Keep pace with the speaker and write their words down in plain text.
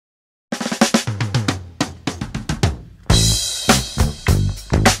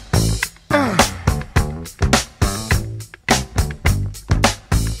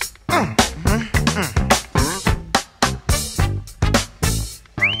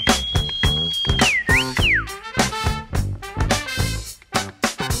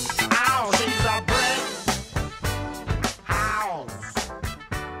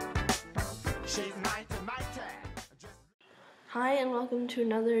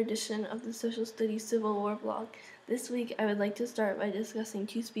edition of the Social Studies Civil War blog. This week I would like to start by discussing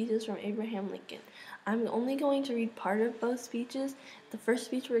two speeches from Abraham Lincoln. I'm only going to read part of both speeches. The first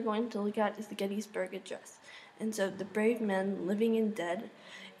speech we're going to look at is the Gettysburg Address. And so the brave men, living and dead,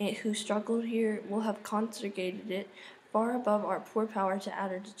 who struggled here will have consecrated it far above our poor power to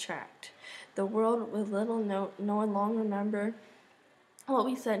add or detract. The world with little note no long remember what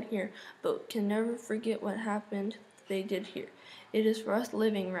we said here, but can never forget what happened they did here. It is for us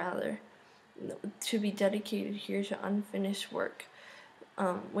living, rather, to be dedicated here to unfinished work,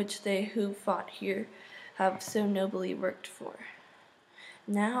 which they who fought here have so nobly worked for.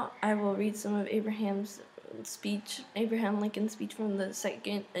 Now I will read some of Abraham Lincoln's speech from the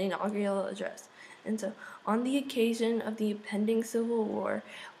second inaugural address. And so, on the occasion of the impending Civil War,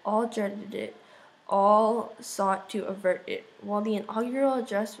 all dreaded it, all sought to avert it. While the inaugural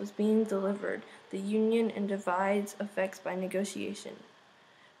address was being delivered, the Union and divides effects by negotiation.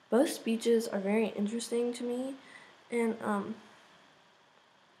 Both speeches are very interesting to me, and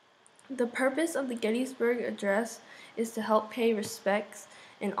the purpose of the Gettysburg Address is to help pay respects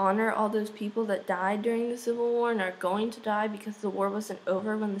and honor all those people that died during the Civil War and are going to die because the war wasn't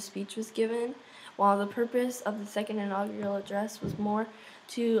over when the speech was given, while the purpose of the second inaugural address was more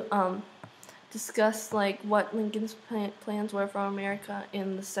to discuss what Lincoln's plans were for America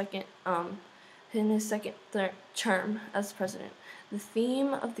in his second term as president. The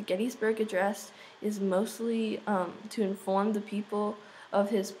theme of the Gettysburg Address is mostly to inform the people of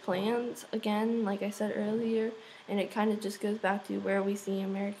his plans, again, like I said earlier, and it kind of just goes back to where we see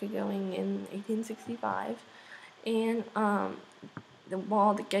America going in 1865. And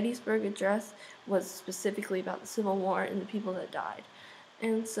while the Gettysburg Address was specifically about the Civil War and the people that died.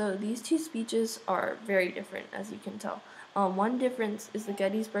 And so these two speeches are very different, as you can tell. One difference is the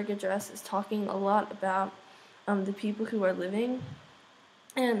Gettysburg Address is talking a lot about the people who are living,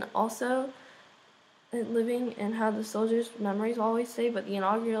 and also living and how the soldiers' memories will always stay, but the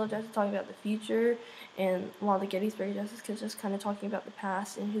inaugural address is talking about the future, and while the Gettysburg Address is just kind of talking about the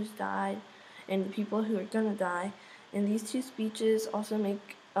past and who's died and the people who are going to die. And these two speeches also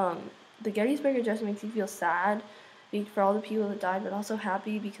make, the Gettysburg Address makes you feel sad for all the people that died, but also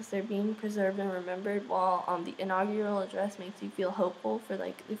happy because they're being preserved and remembered, while the inaugural address makes you feel hopeful for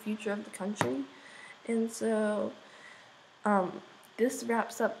the future of the country. And so this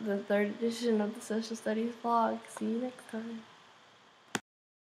wraps up the third edition of the Social Studies blog. See you next time.